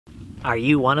Are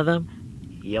you one of them?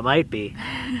 You might be.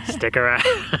 Stick around.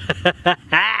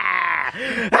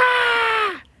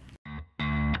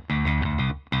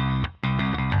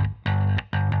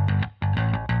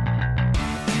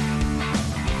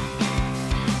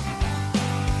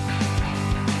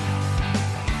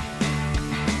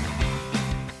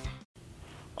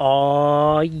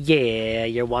 Oh yeah,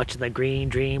 you're watching the Green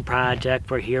Dream Project.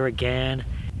 We're here again.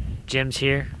 Jim's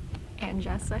here. And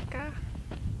Jessica.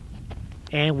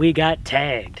 And we got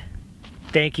tagged.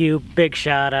 Thank you, big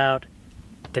shout out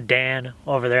to Dan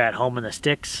over there at Home in the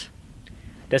Sticks.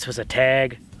 This was a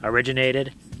tag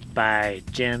originated by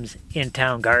Jim's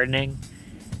In-Town Gardening.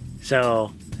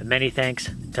 So many thanks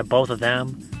to both of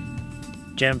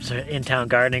them. Jim's In-Town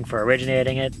Gardening for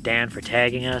originating it, Dan for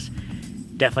tagging us.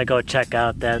 Definitely go check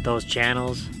out those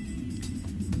channels.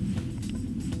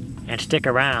 And stick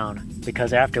around,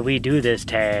 because after we do this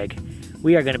tag,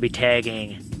 we are going to be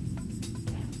tagging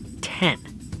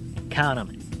 10, count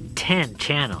them, 10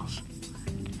 channels.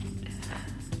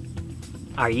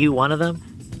 Are you one of them?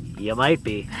 You might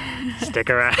be. Stick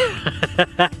around.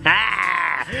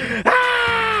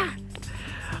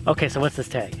 Okay, so what's this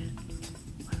tag?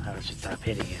 I should stop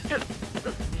hitting it.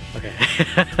 Okay.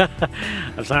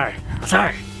 I'm sorry.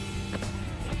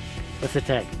 What's the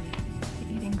tag?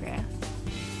 Eating grass.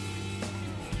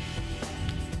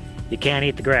 You can't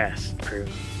eat the grass, crew.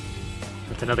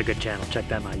 That's another good channel. Check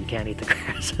them out. You can't eat the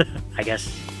grass. I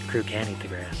guess crew can eat the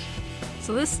grass.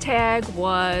 So this tag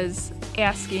was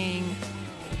asking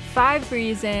 5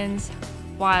 reasons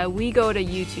why we go to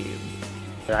YouTube.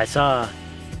 I saw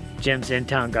Jim's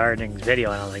In-Town Gardening's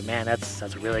video and I was like, man, that's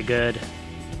a really good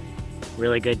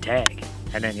tag.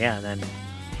 And then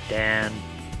Dan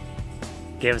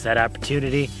gave us that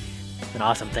opportunity. It's an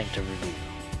awesome thing to review.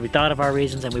 We thought of our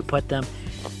reasons and we put them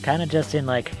kind of just in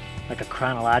like a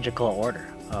chronological order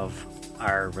of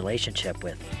our relationship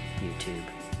with YouTube.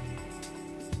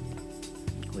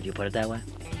 Would you put it that way?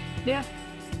 Yeah.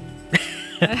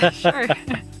 Sure.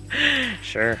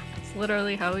 Sure. It's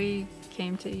literally how we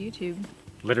came to YouTube.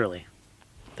 Literally.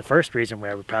 The first reason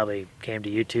why we probably came to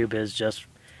YouTube is just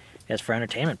as for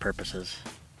entertainment purposes,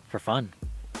 for fun.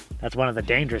 That's one of the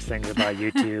dangerous things about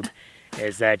YouTube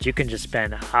is that you can just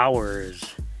spend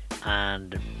hours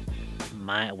on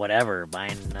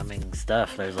mind-numbing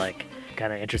stuff. There's like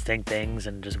kind of interesting things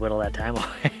and just whittle that time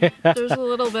away. There's a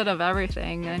little bit of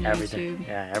everything on YouTube.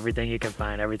 Yeah, everything you can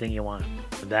find, everything you want.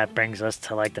 That brings us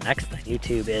to like the next thing.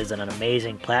 YouTube is an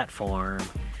amazing platform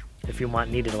if you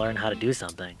need to learn how to do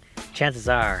something. Chances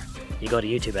are you go to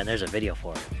YouTube and there's a video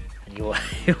for it. And you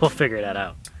will figure that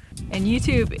out. And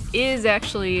YouTube is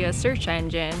actually a search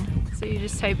engine. So you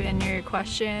just type in your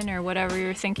question or whatever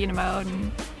you're thinking about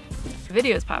and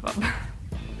videos pop up.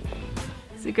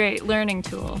 It's a great learning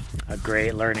tool. A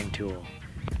great learning tool.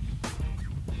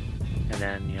 And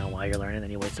then, while you're learning,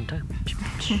 then you waste some time.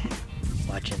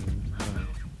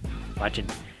 Watching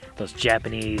those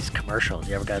Japanese commercials.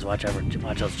 You ever guys watch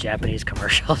those Japanese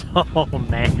commercials? Oh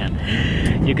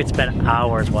man, you could spend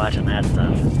hours watching that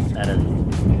stuff.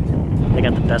 They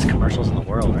got the best commercials in the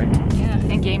world, right? Yeah,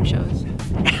 and game shows.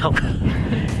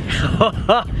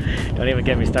 Don't even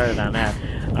get me started on that.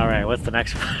 All right, what's the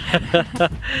next one?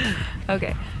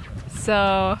 Okay,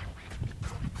 so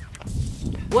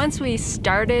once we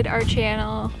started our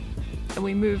channel and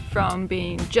we moved from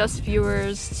being just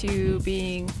viewers to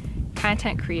being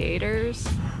content creators,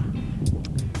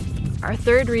 our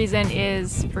third reason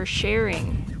is for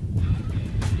sharing.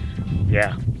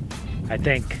 Yeah, I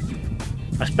think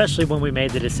especially when we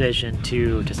made the decision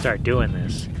to start doing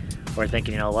this, we're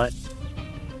thinking, you know what?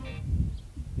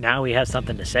 Now we have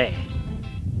something to say.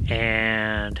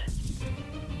 And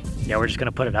we're just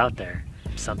gonna put it out there.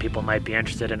 Some people might be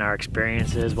interested in our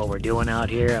experiences, what we're doing out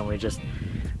here, and we just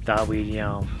thought we'd,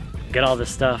 get all this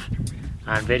stuff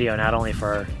on video, not only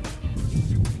for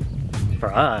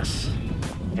us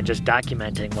and just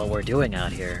documenting what we're doing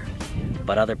out here,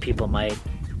 but other people might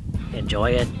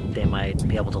enjoy it, they might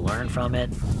be able to learn from it,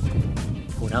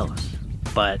 who knows.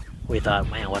 But we thought,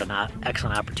 man, what an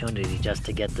excellent opportunity just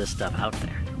to get this stuff out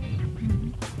there.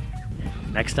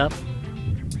 Next up,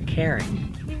 caring.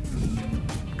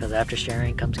 Because after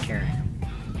sharing comes caring.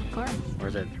 Of course. Or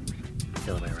is it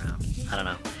the other way around? I don't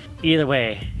know. Either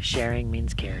way, sharing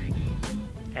means caring.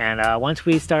 And once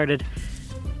we started...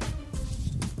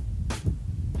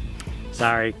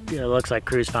 Sorry, it looks like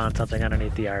Cruz found something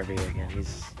underneath the RV again.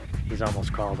 He's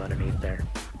almost crawled underneath there.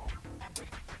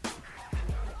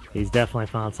 He's definitely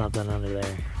found something under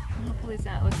there. Hopefully he's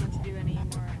not looking to do any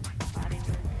more body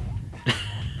work.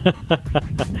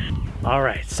 All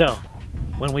right, so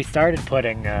when we started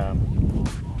putting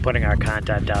putting our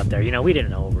content out there. You know, we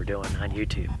didn't know what we're doing on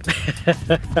YouTube.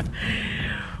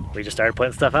 We just started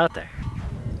putting stuff out there.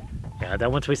 Yeah,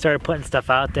 then once we started putting stuff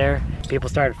out there, people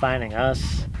started finding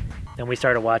us, then we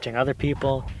started watching other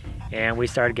people, and we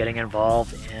started getting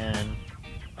involved in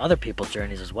other people's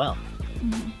journeys as well.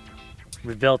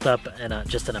 We've built up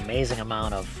just an amazing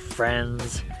amount of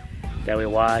friends that we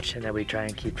watch and that we try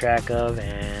and keep track of,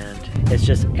 and it's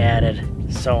just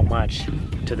added so much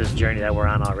to this journey that we're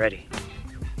on already.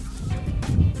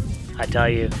 I tell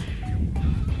you,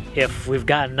 if we've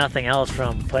gotten nothing else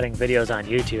from putting videos on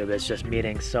YouTube, it's just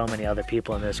meeting so many other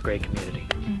people in this great community.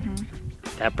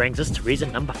 That brings us to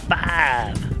reason number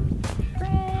 5.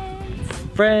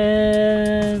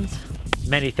 Friends!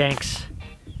 Many thanks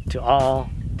to all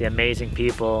the amazing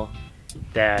people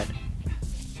that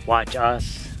watch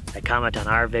us, that comment on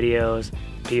our videos,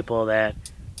 people that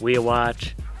we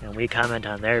watch and we comment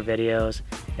on their videos.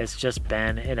 It's just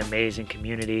been an amazing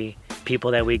community.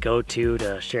 People that we go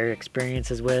to share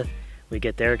experiences with. We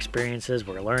get their experiences,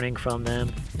 we're learning from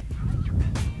them.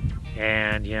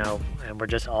 And, you know, and we're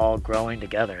just all growing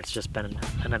together. It's just been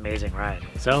an amazing ride.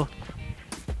 So,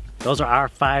 those are our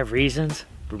 5 reasons.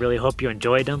 We really hope you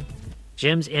enjoyed them.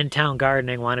 Jim's In-Town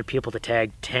Gardening wanted people to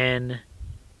tag 10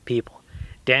 people.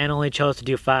 Dan only chose to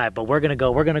do 5, but we're gonna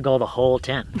go the whole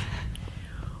 10.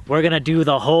 We're gonna do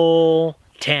the whole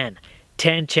 10.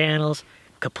 10 channels,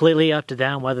 completely up to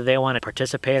them whether they want to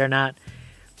participate or not.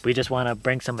 We just want to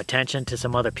bring some attention to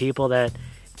some other people that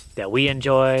we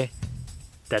enjoy,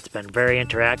 that's been very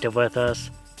interactive with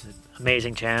us.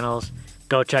 Amazing channels.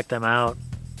 Go check them out.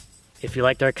 If you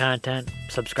like their content,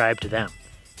 subscribe to them.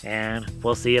 And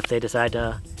we'll see if they decide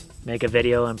to make a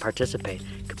video and participate.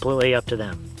 Completely up to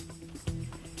them.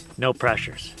 No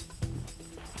pressures.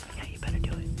 Yeah, you better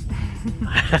do it.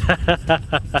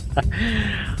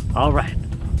 All right.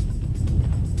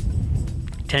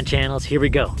 10 channels, here we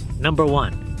go. Number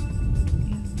 1.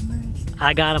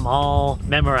 I got them all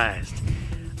memorized.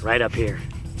 Right up here.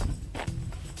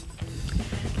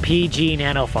 PG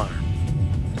Nano Farm.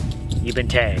 You've been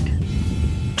tagged.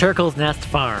 Turkle's Nest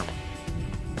Farm.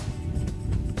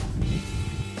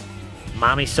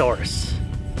 Mommiesaurus.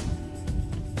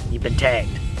 You've been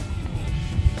tagged.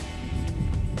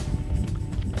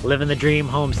 Living the Dream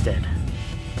Homestead.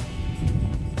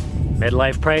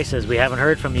 Midlifeprices, we haven't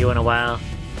heard from you in a while.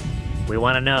 We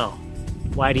want to know,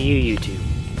 why do you YouTube?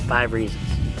 5 reasons.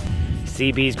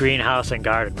 CB's Greenhouse and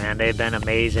Garden, man, they've been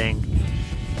amazing.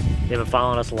 They've been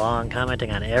following us along,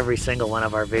 commenting on every single one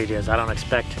of our videos. I don't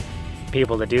expect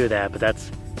people to do that, but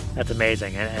that's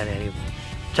amazing. And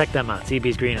check them out,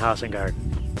 CB's Greenhouse and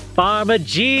Garden. Farmer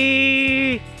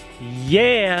G!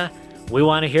 Yeah! We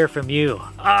want to hear from you.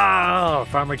 Oh,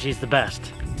 Farmer G's the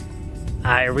best.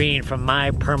 Irene from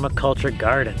My Permaculture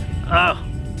Garden. Oh,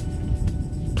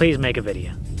 please make a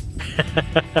video.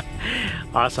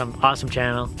 Awesome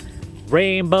channel.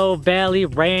 Rainbow Valley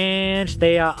Ranch,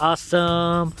 they are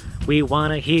awesome. We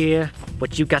want to hear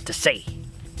what you got to say.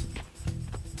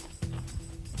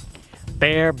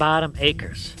 Bare Bottom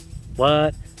Acres.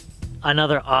 What?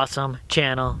 Another awesome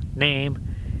channel name.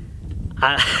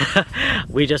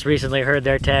 We just recently heard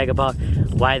their tag about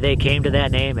why they came to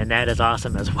that name, and that is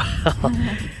awesome as well.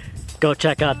 Go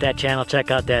check out that channel, check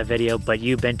out that video, but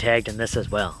you've been tagged in this as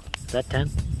well. Is that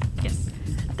 10? Yes.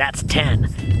 That's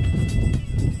 10.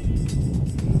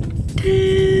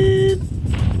 10.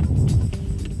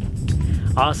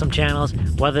 Awesome channels,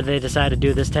 whether they decide to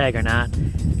do this tag or not,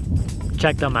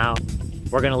 check them out.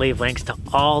 We're going to leave links to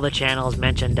all the channels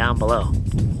mentioned down below.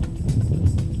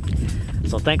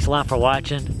 So thanks a lot for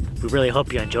watching. We really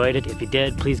hope you enjoyed it. If you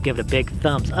did, please give it a big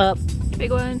thumbs up. Big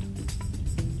one.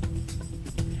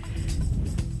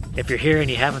 If you're here and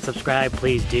you haven't subscribed,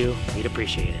 please do. We'd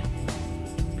appreciate it.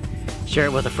 Share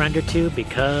it with a friend or two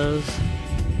because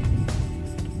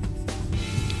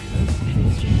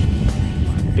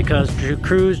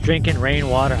crews drinking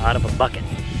rainwater out of a bucket.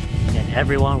 And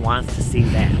everyone wants to see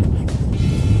that.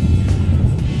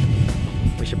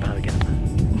 We should probably get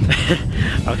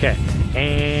them. Okay.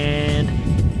 And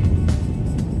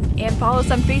follow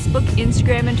us on Facebook,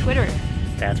 Instagram, and Twitter.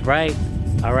 That's right.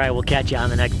 All right, we'll catch you on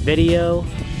the next video.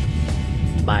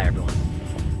 Bye, everyone.